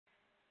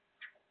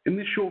In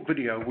this short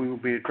video, we will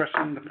be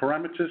addressing the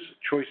parameters,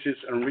 choices,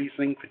 and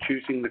reasoning for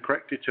choosing the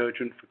correct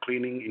detergent for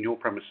cleaning in your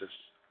premises.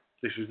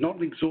 This is not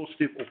an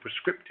exhaustive or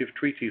prescriptive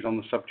treatise on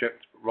the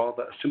subject, but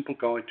rather a simple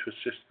guide to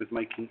assist with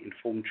making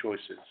informed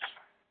choices.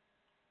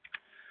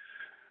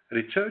 A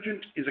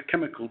detergent is a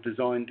chemical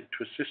designed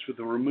to assist with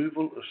the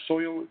removal of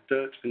soil,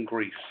 dirt, and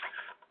grease.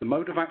 The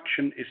mode of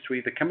action is to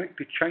either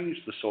chemically change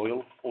the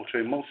soil or to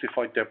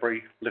emulsify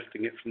debris,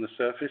 lifting it from the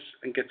surface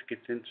and getting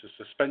it into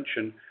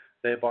suspension,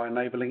 thereby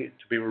enabling it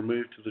to be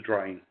removed to the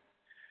drain.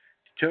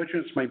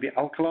 Detergents may be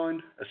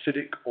alkaline,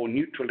 acidic, or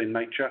neutral in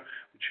nature,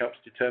 which helps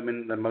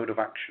determine their mode of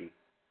action.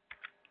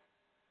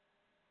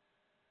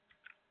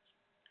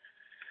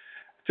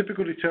 A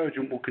typical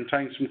detergent will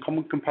contain some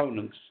common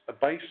components: a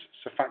base,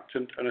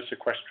 surfactant, and a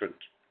sequestrant.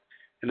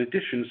 In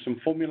addition, some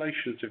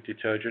formulations of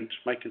detergent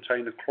may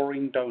contain a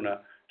chlorine donor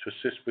to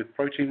assist with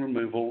protein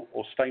removal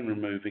or stain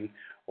removing,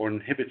 or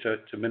an inhibitor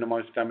to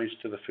minimize damage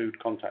to the food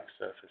contact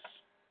surface.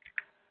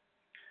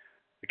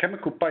 The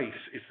chemical base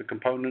is the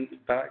component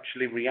that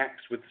actually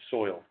reacts with the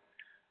soil.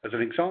 As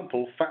an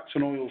example, fats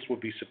and oils will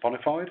be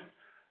saponified,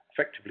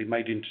 effectively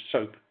made into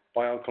soap,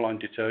 by alkaline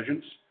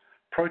detergents.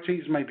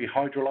 Proteins may be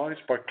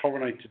hydrolyzed by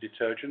chlorinated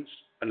detergents,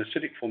 and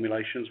acidic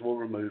formulations will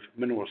remove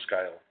mineral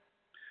scale.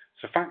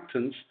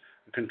 Surfactants,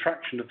 a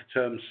contraction of the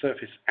term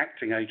surface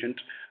acting agent,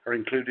 are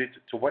included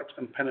to wet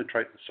and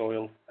penetrate the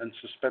soil and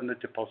suspend the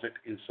deposit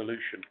in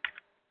solution.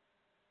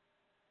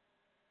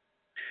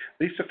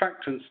 These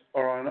surfactants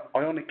are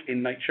ionic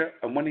in nature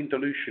and when in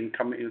dilution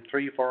come in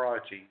three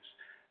varieties.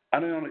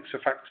 Anionic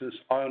surfactants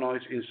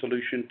ionize in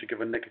solution to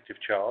give a negative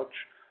charge.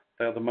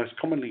 They are the most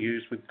commonly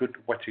used with good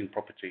wetting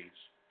properties.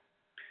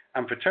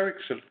 Amphoteric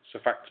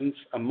surfactants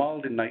are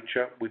mild in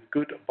nature with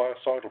good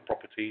biocidal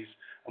properties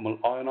and will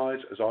ionize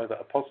as either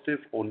a positive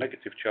or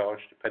negative charge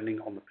depending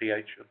on the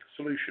pH of the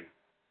solution.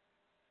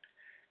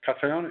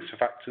 Cationic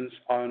surfactants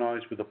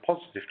ionize with a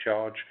positive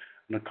charge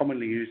and are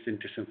commonly used in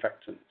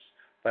disinfectants.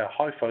 They are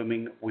high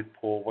foaming with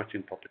poor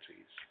wetting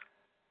properties.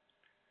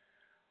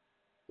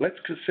 Let's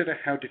consider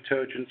how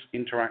detergents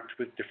interact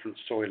with different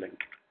soiling.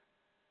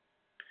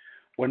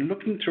 When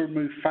looking to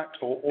remove fat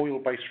or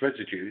oil-based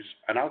residues,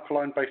 an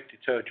alkaline-based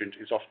detergent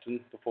is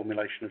often the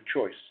formulation of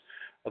choice,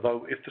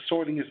 although if the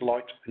soiling is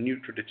light, a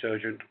neutral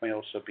detergent may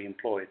also be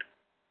employed.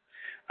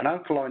 An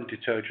alkaline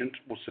detergent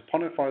will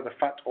saponify the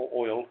fat or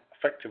oil,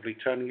 effectively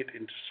turning it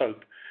into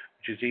soap,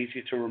 which is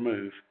easy to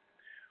remove.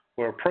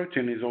 Where a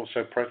protein is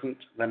also present,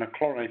 then a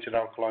chlorinated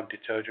alkaline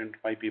detergent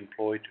may be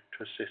employed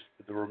to assist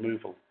with the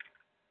removal.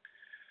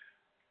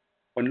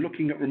 When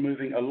looking at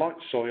removing a light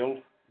soil,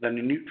 then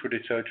a neutral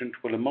detergent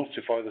will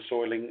emulsify the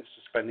soiling,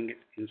 suspending it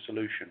in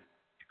solution.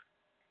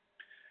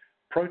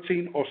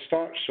 Protein or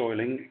starch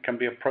soiling can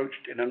be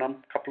approached in a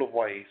couple of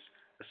ways: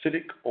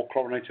 acidic or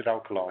chlorinated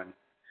alkaline.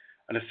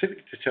 An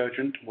acidic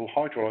detergent will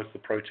hydrolyze the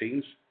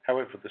proteins.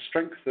 However, the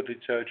strength of the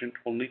detergent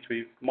will need to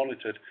be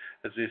monitored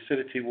as the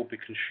acidity will be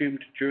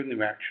consumed during the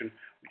reaction,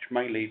 which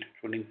may lead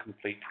to an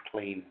incomplete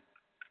clean.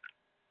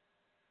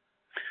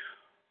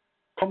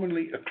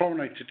 Commonly, a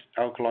chlorinated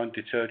alkaline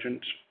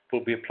detergent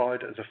will be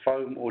applied as a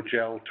foam or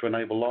gel to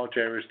enable large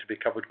areas to be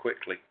covered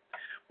quickly.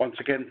 Once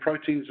again,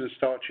 proteins and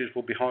starches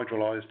will be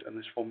hydrolyzed, and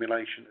this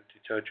formulation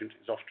of detergent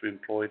is often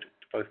employed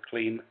to both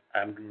clean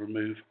and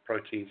remove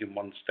proteins in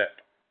one step.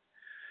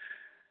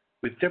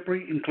 With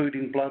debris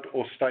including blood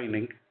or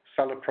staining,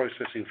 salad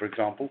processing for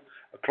example,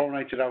 a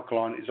chlorinated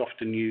alkaline is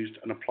often used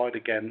and applied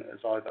again as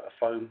either a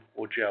foam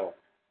or gel.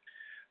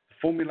 The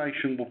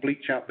formulation will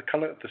bleach out the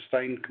color of the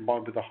stain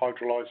combined with the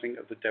hydrolyzing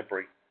of the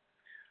debris.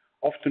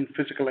 Often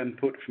physical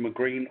input from a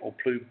green or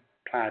blue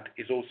pad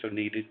is also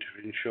needed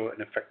to ensure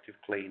an effective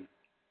clean.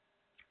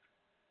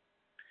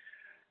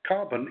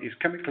 Carbon is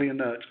chemically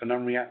inert and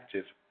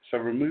unreactive, so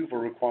removal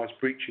requires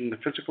breaching the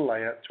physical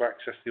layer to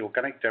access the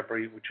organic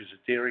debris which is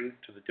adhering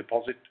to the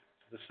deposit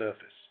to the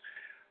surface.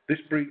 This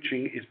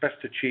breaching is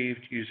best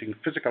achieved using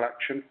physical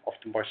action,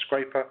 often by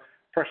scraper,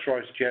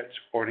 pressurized jets,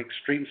 or in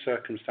extreme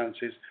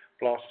circumstances,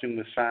 blasting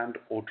with sand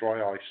or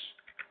dry ice.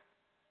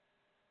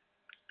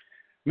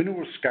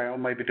 Mineral scale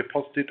may be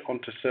deposited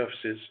onto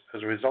surfaces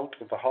as a result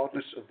of the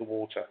hardness of the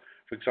water,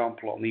 for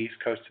example on the east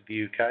coast of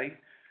the UK,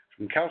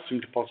 from calcium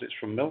deposits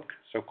from milk,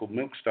 so-called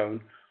milkstone,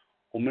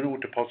 or mineral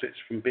deposits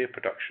from beer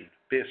production,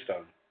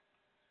 beerstone.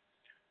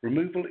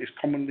 Removal is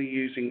commonly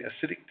using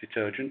acidic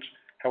detergent.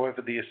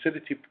 However, the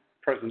acidity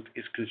present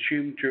is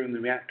consumed during the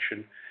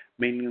reaction,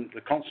 meaning that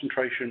the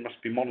concentration must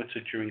be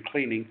monitored during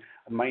cleaning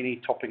and may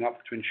need topping up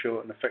to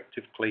ensure an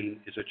effective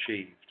clean is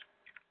achieved.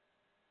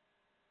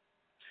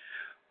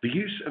 The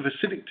use of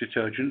acidic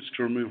detergents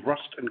to remove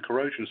rust and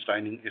corrosion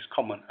staining is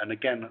common, and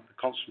again, the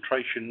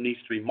concentration needs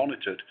to be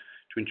monitored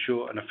to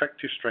ensure an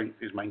effective strength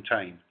is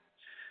maintained.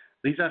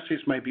 These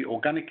acids may be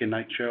organic in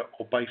nature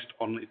or based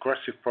on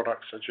aggressive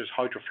products such as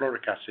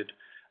hydrofluoric acid,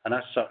 and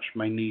as such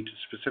may need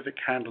specific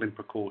handling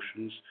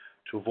precautions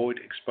to avoid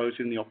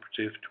exposing the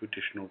operative to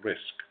additional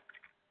risk.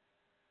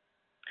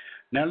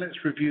 Now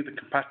let's review the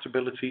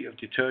compatibility of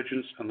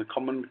detergents and the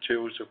common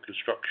materials of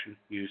construction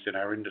used in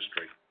our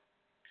industry.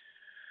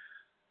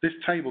 This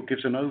table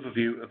gives an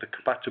overview of the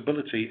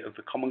compatibility of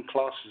the common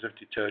classes of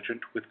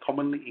detergent with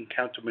commonly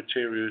encountered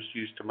materials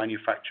used to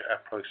manufacture our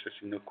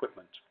processing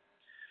equipment.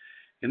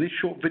 In this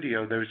short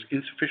video, there is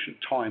insufficient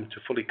time to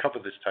fully cover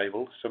this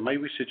table, so may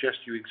we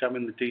suggest you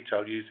examine the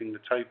detail using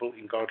the table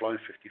in Guideline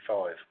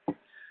 55.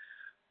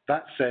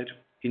 That said,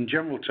 in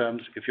general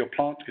terms, if your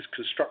plant is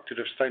constructed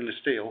of stainless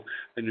steel,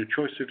 then your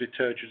choice of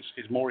detergents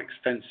is more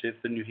extensive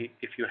than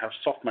if you have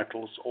soft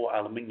metals or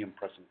aluminium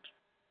present.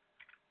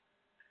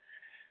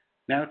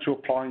 Now to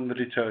applying the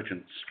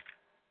detergents.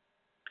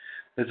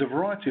 There's a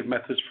variety of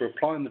methods for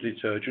applying the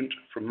detergent,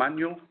 from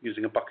manual,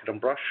 using a bucket and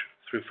brush,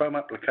 through foam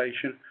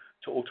application,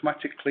 to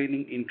automatic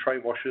cleaning in tray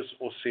washers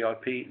or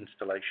CIP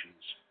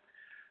installations.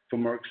 For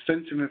more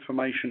extensive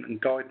information and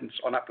guidance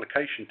on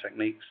application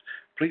techniques,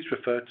 please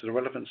refer to the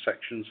relevant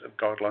sections of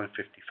Guideline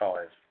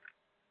 55.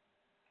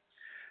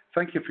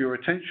 Thank you for your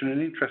attention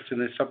and interest in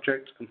this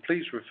subject, and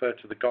please refer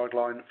to the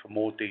guideline for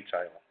more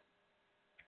detail.